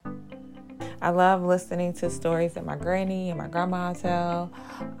I love listening to stories that my granny and my grandma tell,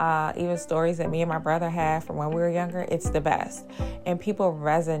 even stories that me and my brother have from when we were younger. It's the best. And people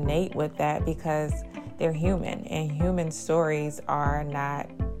resonate with that because they're human, and human stories are not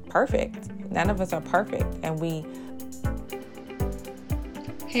perfect. None of us are perfect. And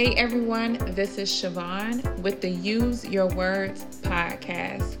Hey everyone, this is Siobhan with the Use Your Words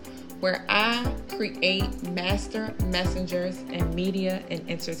podcast, where I create master messengers in media and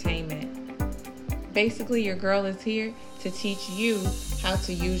entertainment. Basically, your girl is here to teach you how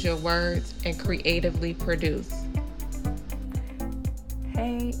to use your words and creatively produce.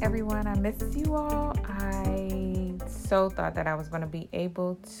 Hey everyone, I miss you all. I so thought that I was going to be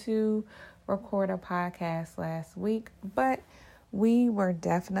able to record a podcast last week, but we were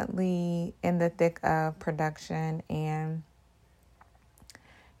definitely in the thick of production and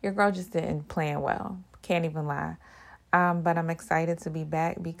your girl just didn't plan well. Can't even lie. But I'm excited to be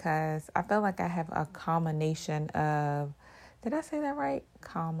back because I feel like I have a culmination of, did I say that right?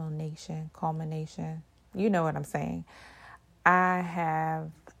 Culmination. You know what I'm saying. I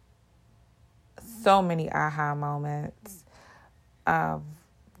have so many aha moments of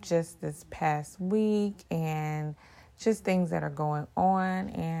just this past week and just things that are going on.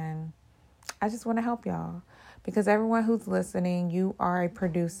 And I just want to help y'all because everyone who's listening, you are a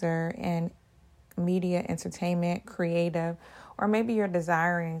producer in media, entertainment, creative, or maybe you're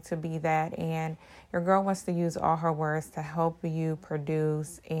desiring to be that. And your girl wants to use all her words to help you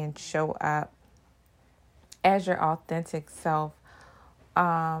produce and show up as your authentic self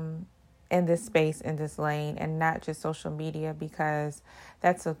in this space, in this lane, and not just social media, because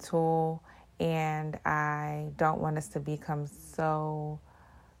that's a tool. And I don't want us to become so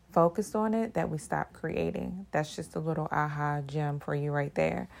focused on it that we stop creating. That's just a little aha gem for you right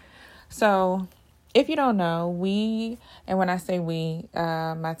there. So if you don't know, and when I say we,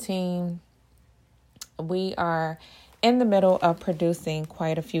 my team, we are in the middle of producing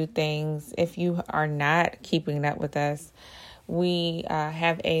quite a few things. If you are not keeping up with us, we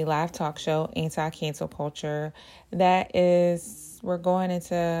have a live talk show, Anti-Cancel Culture, we're going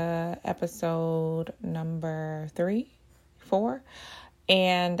into episode number 4.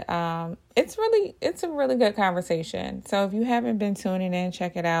 And it's a really good conversation. So if you haven't been tuning in,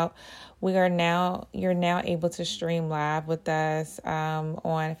 check it out. You're now able to stream live with us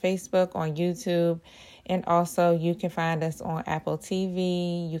on Facebook, on YouTube, and also you can find us on Apple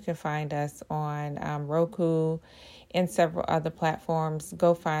TV. You can find us on Roku and several other platforms.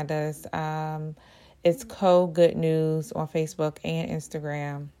 Go find us. It's Good News on Facebook and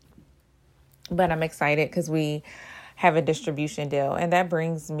Instagram. But I'm excited because we have a distribution deal, and that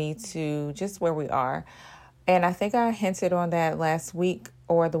brings me to just where we are. And I think I hinted on that last week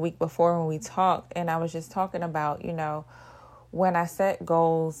or the week before when we talked, and I was just talking about, when I set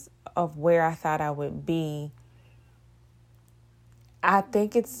goals of where I thought I would be, I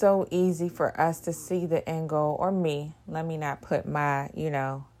think it's so easy for us to see the end goal, or me. Let me not put my,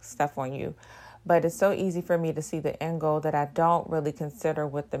 stuff on you. But it's so easy for me to see the end goal that I don't really consider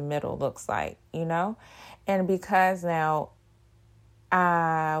what the middle looks like, And because now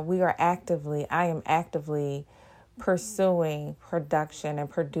I am actively pursuing production and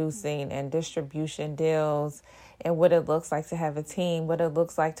producing and distribution deals and what it looks like to have a team, what it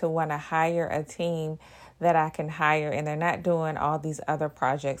looks like to want to hire a team that I can hire, and they're not doing all these other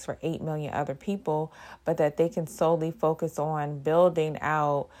projects for 8 million other people, but that they can solely focus on building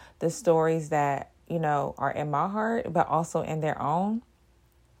out the stories that, are in my heart, but also in their own,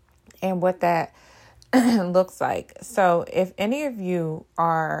 and what that looks like. So if any of you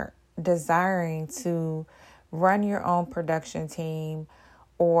are desiring to run your own production team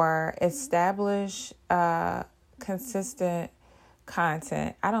or establish consistent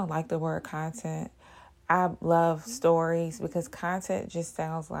content, I don't like the word content. I love stories because content just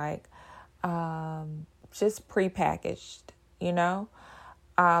sounds like just prepackaged,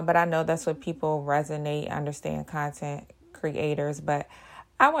 But I know that's what people resonate, understand content creators, but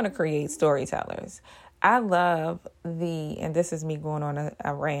I want to create storytellers. I love and this is me going on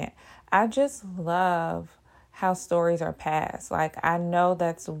a rant, I just love how stories are passed. Like, I know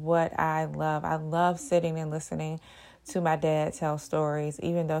that's what I love. I love sitting and listening to my dad tell stories,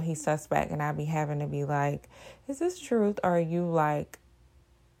 even though he's suspect, and I be having to be like, is this truth, or are you like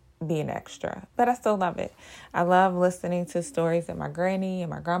being extra? But I still love it. I love listening to stories that my granny and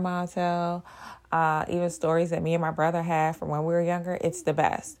my grandma tell, even stories that me and my brother have from when we were younger. It's the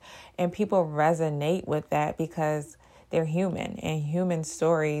best. And people resonate with that because they're human, and human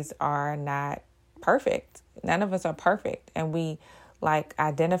stories are not perfect. None of us are perfect, and we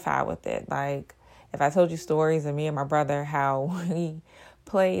identify with it. Like, if I told you stories of me and my brother, how we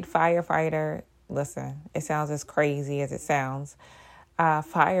played firefighter. Listen, it sounds as crazy as it sounds.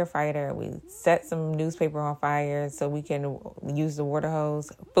 Firefighter, we set some newspaper on fire so we can use the water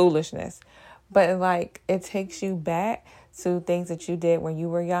hose. Foolishness. But like, it takes you back to things that you did when you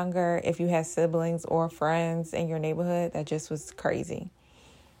were younger. If you had siblings or friends in your neighborhood, that just was crazy.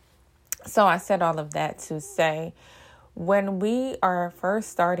 So I said all of that to say, when we are first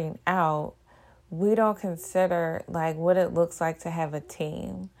starting out, we don't consider like what it looks like to have a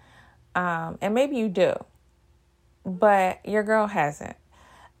team. And maybe you do, but your girl hasn't.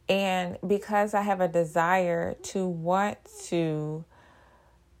 And because I have a desire to want to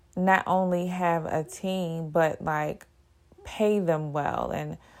not only have a team, but like pay them well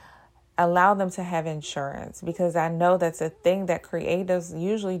and allow them to have insurance, because I know that's a thing that creatives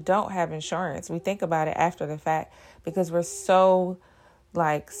usually don't have insurance. We think about it after the fact because we're so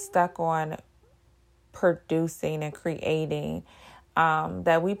like stuck on producing and creating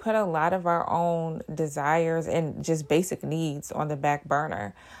that we put a lot of our own desires and just basic needs on the back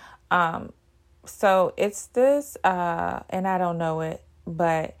burner. So it's this, and I don't know it,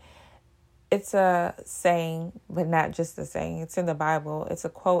 but it's a saying, but not just a saying. It's in the Bible. It's a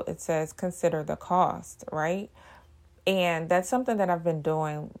quote. It says, consider the cost, right? And that's something that I've been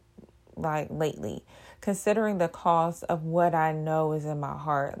doing like lately, considering the cost of what I know is in my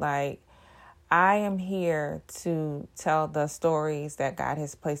heart. Like, I am here to tell the stories that God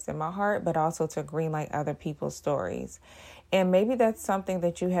has placed in my heart, but also to greenlight other people's stories. And maybe that's something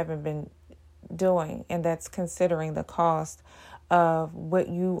that you haven't been doing, and that's considering the cost of what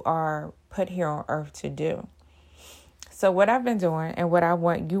you are put here on earth to do. So what I've been doing and what I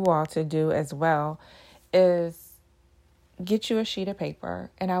want you all to do as well is get you a sheet of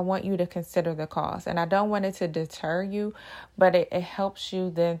paper, and I want you to consider the cost. And I don't want it to deter you, but it helps you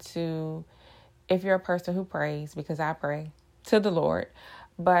then to, if you're a person who prays, because I pray to the Lord,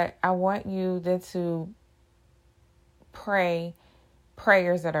 but I want you then to pray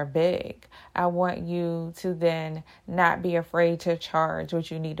prayers that are big. I want you to then not be afraid to charge what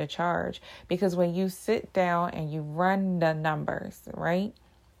you need to charge, because when you sit down and you run the numbers, right,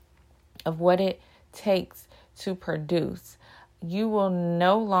 of what it takes to produce, you will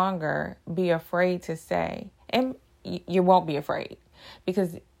no longer be afraid to say, and you won't be afraid,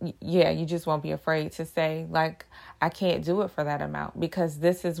 because you just won't be afraid to say, like, I can't do it for that amount because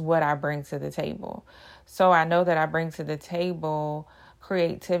this is what I bring to the table. So I know that I bring to the table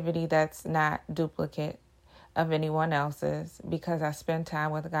creativity that's not duplicate of anyone else's, because I spend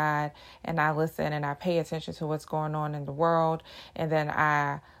time with God and I listen and I pay attention to what's going on in the world. And then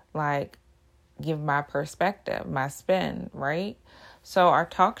I like give my perspective, my spin, right? So our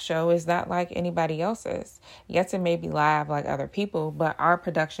talk show is not like anybody else's. Yes, it may be live like other people, but our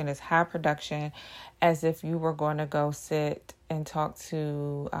production is high production, as if you were going to go sit and talk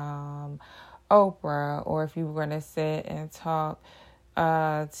to Oprah, or if you were going to sit and talk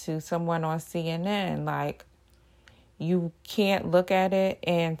to someone on CNN. Like, you can't look at it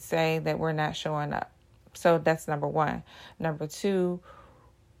and say that we're not showing up. So that's number one. Number two,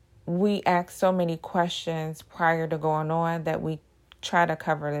 we ask so many questions prior to going on that we try to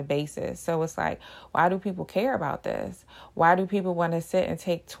cover the bases. So it's like, why do people care about this? Why do people want to sit and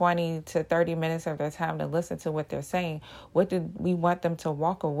take 20 to 30 minutes of their time to listen to what they're saying? What do we want them to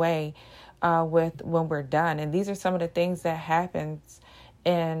walk away with when we're done? And these are some of the things that happens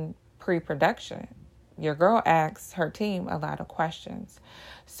in pre-production. Your girl asks her team a lot of questions.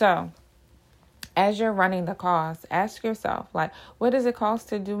 So as you're running the cost, ask yourself, like, what does it cost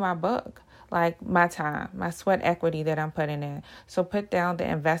to do my book? Like, my time, my sweat equity that I'm putting in. So put down the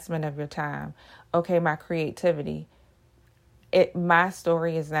investment of your time. Okay, my creativity. My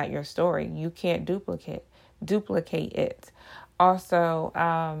story is not your story. You can't duplicate it. Also,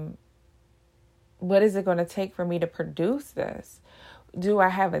 what is it going to take for me to produce this? Do I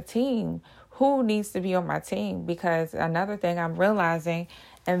have a team? Who needs to be on my team? Because another thing I'm realizing,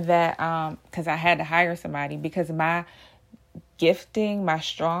 and that because I had to hire somebody, because my gifting, my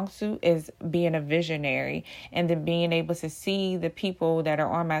strong suit is being a visionary, and then being able to see the people that are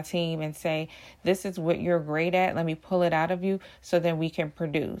on my team and say, this is what you're great at. Let me pull it out of you so then we can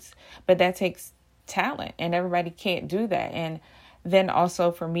produce. But that takes talent, and everybody can't do that. And then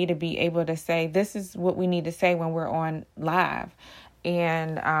also for me to be able to say, this is what we need to say when we're on live.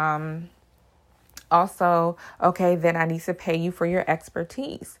 And also, okay, then I need to pay you for your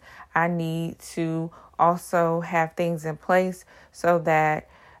expertise. I need to also have things in place so that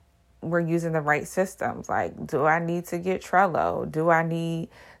we're using the right systems. Like, do I need to get Trello? Do I need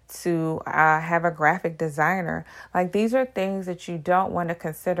to have a graphic designer? Like, these are things that you don't want to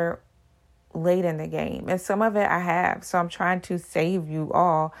consider late in the game. And some of it I have. So I'm trying to save you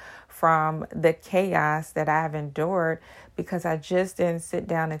all from the chaos that I've endured because I just didn't sit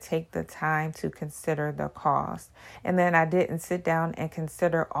down and take the time to consider the cost. And then I didn't sit down and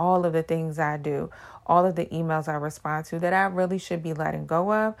consider all of the things I do, all of the emails I respond to that I really should be letting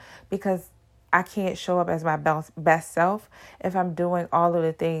go of, because I can't show up as my best self if I'm doing all of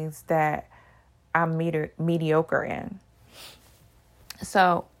the things that I'm mediocre in.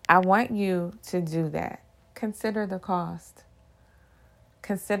 So I want you to do that. Consider the cost.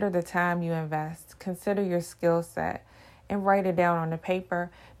 Consider the time you invest. Consider your skill set and write it down on the paper,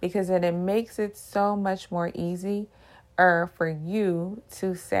 because then it makes it so much more easy for you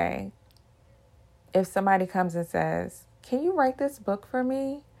to say, if somebody comes and says, can you write this book for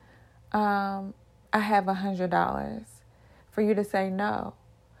me? I have $100, for you to say no,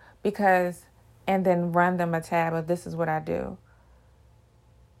 and then run them a tab of, this is what I do.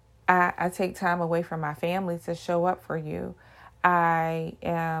 I take time away from my family to show up for you. I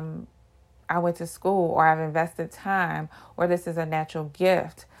went to school, or I've invested time, or this is a natural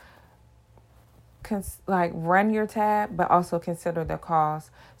gift. Run your tab, but also consider the cost.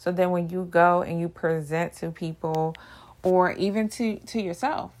 So then when you go and you present to people, or even to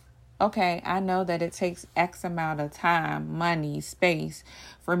yourself, okay, I know that it takes X amount of time, money, space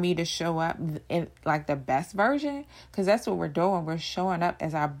for me to show up in like the best version, because that's what we're doing. We're showing up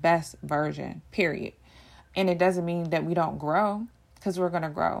as our best version, period. And it doesn't mean that we don't grow, because we're going to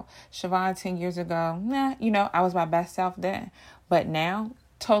grow. Siobhan 10 years ago, I was my best self then. But now,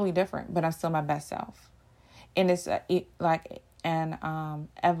 totally different, but I'm still my best self. And it's like an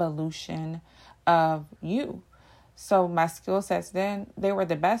evolution of you. So my skill sets then, they were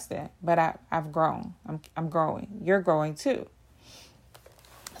the best then, but I've grown. I'm growing. You're growing too.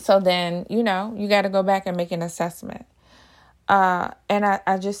 So then, you got to go back and make an assessment. And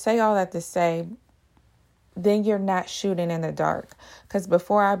I just say all that to say, then you're not shooting in the dark. Because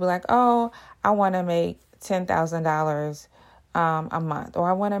before I'd be like, oh, I want to make $10,000 a month, or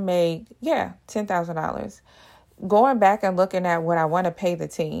I want to make, $10,000. Going back and looking at what I want to pay the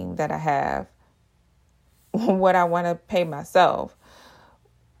team that I have, what I want to pay myself,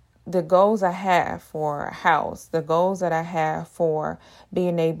 the goals I have for a house, the goals that I have for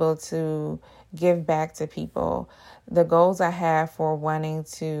being able to give back to people, the goals I have for wanting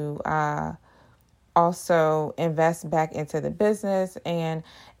to also invest back into the business, and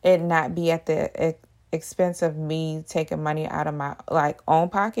it not be at the expense of me taking money out of my own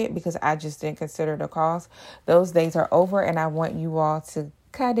pocket because I just didn't consider the cost. Those days are over, and I want you all to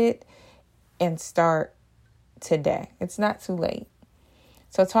cut it and start today. It's not too late.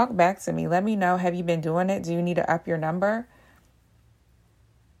 So talk back to me. Let me know. Have you been doing it? Do you need to up your number?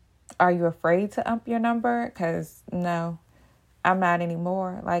 Are you afraid to up your number? Because no, I'm not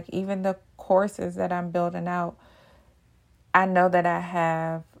anymore. Like, even the courses that I'm building out, I know that I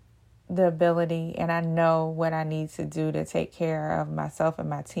have the ability, and I know what I need to do to take care of myself and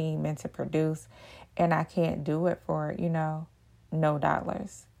my team and to produce. And I can't do it for, no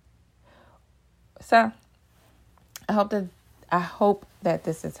dollars. So I hope that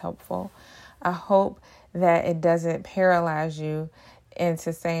this is helpful. I hope that it doesn't paralyze you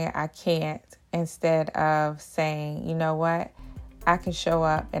into saying I can't, instead of saying, you know what, I can show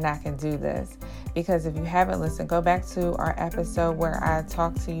up and I can do this. Because if you haven't listened, go back to our episode where I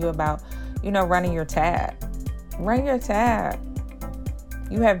talked to you about, running your tab. Run your tab.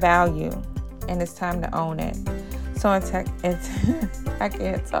 You have value, and it's time to own it. So I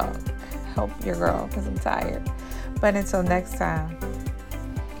can't talk. Help your girl, because I'm tired. But until next time.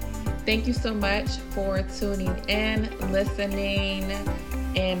 Thank you so much for tuning in, listening,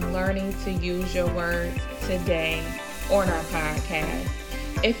 and learning to use your words today on our podcast.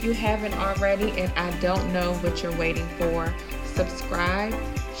 If you haven't already, and I don't know what you're waiting for, subscribe,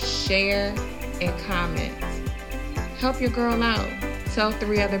 share, and comment. Help your girl out. Tell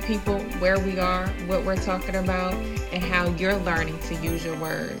 3 other people where we are, what we're talking about, and how you're learning to use your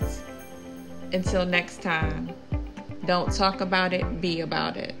words. Until next time, don't talk about it, be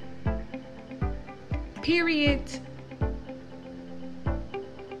about it. Period.